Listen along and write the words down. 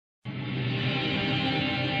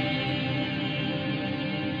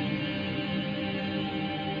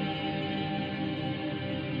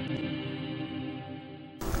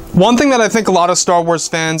One thing that I think a lot of Star Wars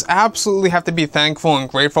fans absolutely have to be thankful and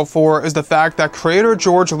grateful for is the fact that creator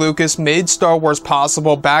George Lucas made Star Wars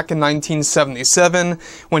possible back in 1977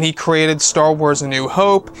 when he created Star Wars A New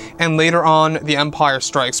Hope and later on The Empire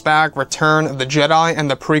Strikes Back, Return of the Jedi,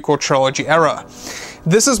 and the prequel trilogy era.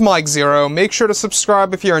 This is Mike Zero. Make sure to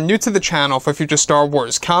subscribe if you are new to the channel for future Star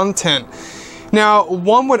Wars content. Now,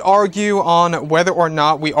 one would argue on whether or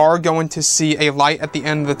not we are going to see a light at the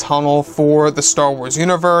end of the tunnel for the Star Wars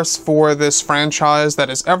universe, for this franchise that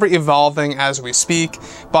is ever evolving as we speak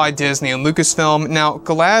by Disney and Lucasfilm. Now,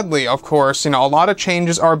 gladly, of course, a lot of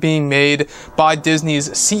changes are being made by Disney's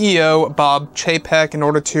CEO, Bob Chapek, in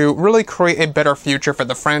order to really create a better future for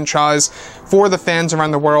the franchise, for the fans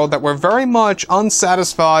around the world that were very much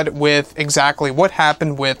unsatisfied with exactly what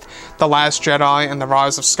happened with The Last Jedi and The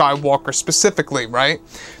Rise of Skywalker specifically. Right?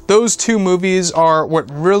 Those two movies are what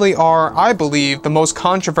really are, I believe, the most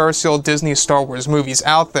controversial Disney Star Wars movies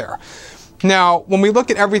out there. Now, when we look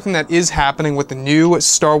at everything that is happening with the new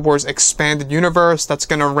Star Wars expanded universe, that's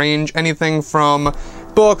going to range anything from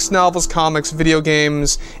books, novels, comics, video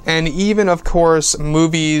games, and even, of course,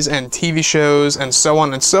 movies and TV shows and so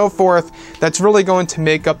on and so forth, that's really going to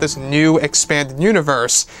make up this new expanded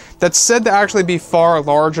universe that's said to actually be far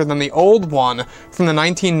larger than the old one from the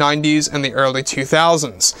 1990s and the early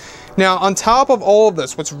 2000s. Now, on top of all of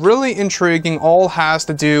this, what's really intriguing all has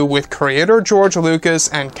to do with creator George Lucas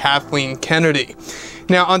and Kathleen Kennedy.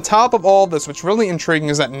 Now, on top of all of this, what's really intriguing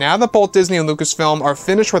is that now that both Disney and Lucasfilm are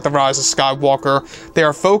finished with The Rise of Skywalker, they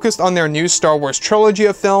are focused on their new Star Wars trilogy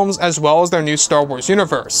of films as well as their new Star Wars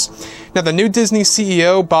universe. Now, the new Disney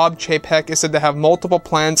CEO, Bob Chapek, is said to have multiple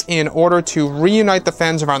plans in order to reunite the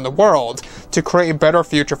fans around the world to create a better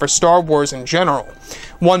future for Star Wars in general.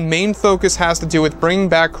 One main focus has to do with bringing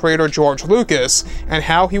back creator George Lucas and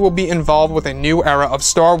how he will be involved with a new era of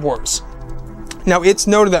Star Wars. Now, it's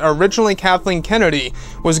noted that originally Kathleen Kennedy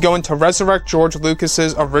was going to resurrect George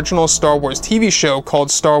Lucas's original Star Wars TV show called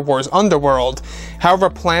Star Wars Underworld, however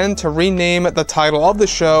planned to rename the title of the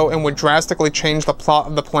show and would drastically change the plot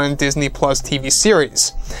of the planned Disney Plus TV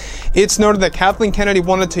series. It's noted that Kathleen Kennedy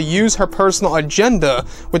wanted to use her personal agenda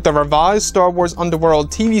with the revised Star Wars Underworld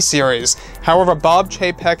TV series. However, Bob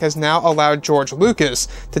Chapek has now allowed George Lucas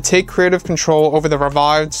to take creative control over the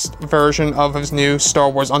revised version of his new Star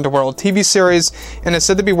Wars Underworld TV series, and is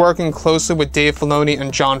said to be working closely with Dave Filoni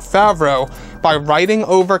and Jon Favreau by writing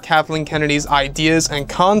over Kathleen Kennedy's ideas and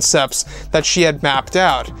concepts that she had mapped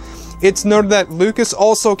out. It's noted that Lucas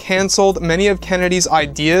also canceled many of Kennedy's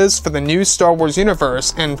ideas for the new Star Wars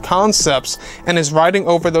universe and concepts and is writing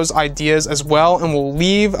over those ideas as well, and will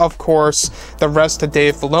leave, of course, the rest to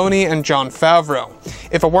Dave Filoni and Jon Favreau.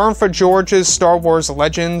 If it weren't for George's Star Wars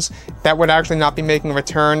Legends, that would actually not be making a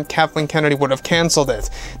return. Kathleen Kennedy would have canceled it.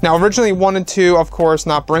 Now, originally wanted to, of course,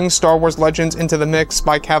 not bring Star Wars Legends into the mix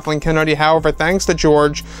by Kathleen Kennedy. However, thanks to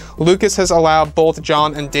George, Lucas has allowed both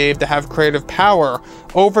Jon and Dave to have creative power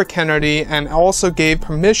over Kennedy, and also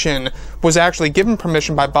was actually given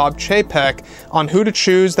permission by Bob Chapek on who to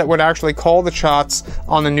choose that would actually call the shots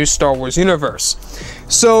on the new Star Wars universe.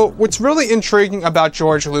 So, what's really intriguing about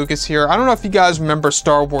George Lucas here, I don't know if you guys remember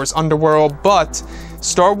Star Wars Underworld, but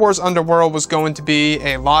Star Wars Underworld was going to be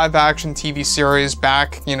a live-action TV series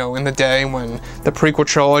back, in the day when the prequel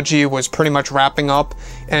trilogy was pretty much wrapping up,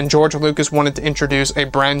 and George Lucas wanted to introduce a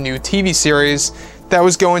brand new TV series that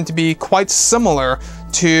was going to be quite similar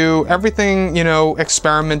to everything,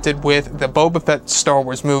 experimented with the Boba Fett Star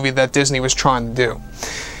Wars movie that Disney was trying to do.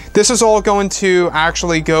 This is all going to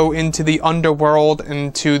actually go into the underworld,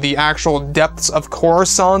 into the actual depths of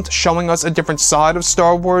Coruscant, showing us a different side of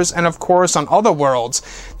Star Wars, and of course on other worlds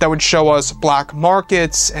that would show us black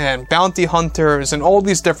markets and bounty hunters and all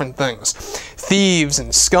these different things. Thieves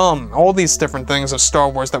and scum, all these different things of Star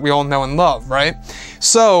Wars that we all know and love, right?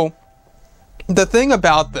 So, the thing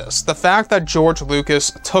about this, the fact that George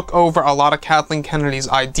Lucas took over a lot of Kathleen Kennedy's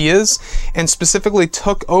ideas, and specifically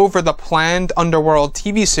took over the planned Underworld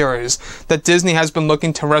TV series that Disney has been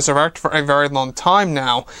looking to resurrect for a very long time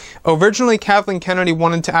now. Originally, Kathleen Kennedy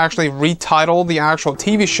wanted to actually retitle the actual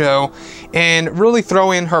TV show and really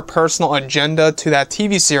throw in her personal agenda to that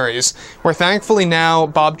TV series, where thankfully now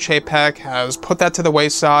Bob Chapek has put that to the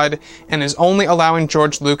wayside and is only allowing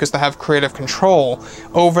George Lucas to have creative control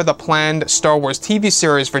over the planned Star Wars TV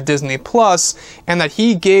series for Disney Plus, and that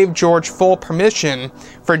he gave George full permission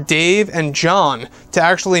for Dave and John to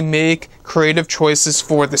actually make creative choices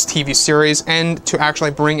for this TV series and to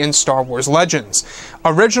actually bring in Star Wars Legends.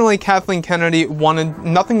 Originally, Kathleen Kennedy wanted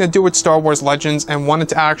nothing to do with Star Wars Legends and wanted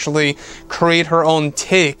to actually create her own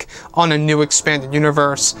take on a new expanded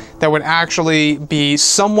universe that would actually be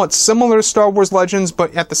somewhat similar to Star Wars Legends,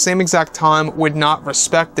 but at the same exact time would not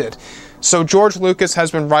respect it. So George Lucas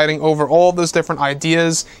has been writing over all those different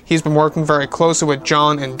ideas. He's been working very closely with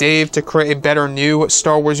John and Dave to create a better new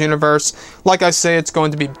Star Wars universe. Like I say, it's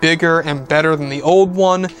going to be bigger and better than the old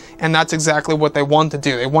one, and that's exactly what they want to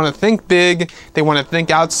do. They want to think big, they want to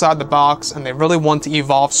think outside the box, and they really want to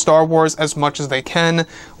evolve Star Wars as much as they can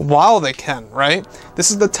while they can, right?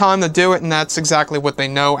 This is the time to do it, and that's exactly what they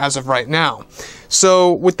know as of right now.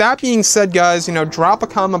 So with that being said, guys, drop a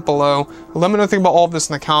comment below. Let me know what you think about all of this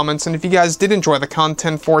in the comments. And if you guys did enjoy the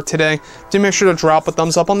content for today, do make sure to drop a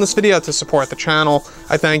thumbs up on this video to support the channel.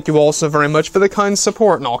 I thank you all so very much for the kind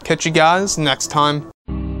support, and I'll catch you guys next time.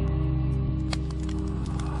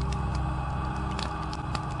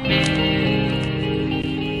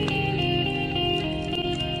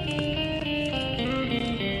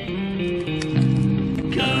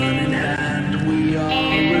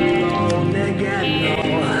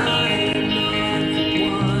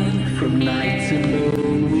 From night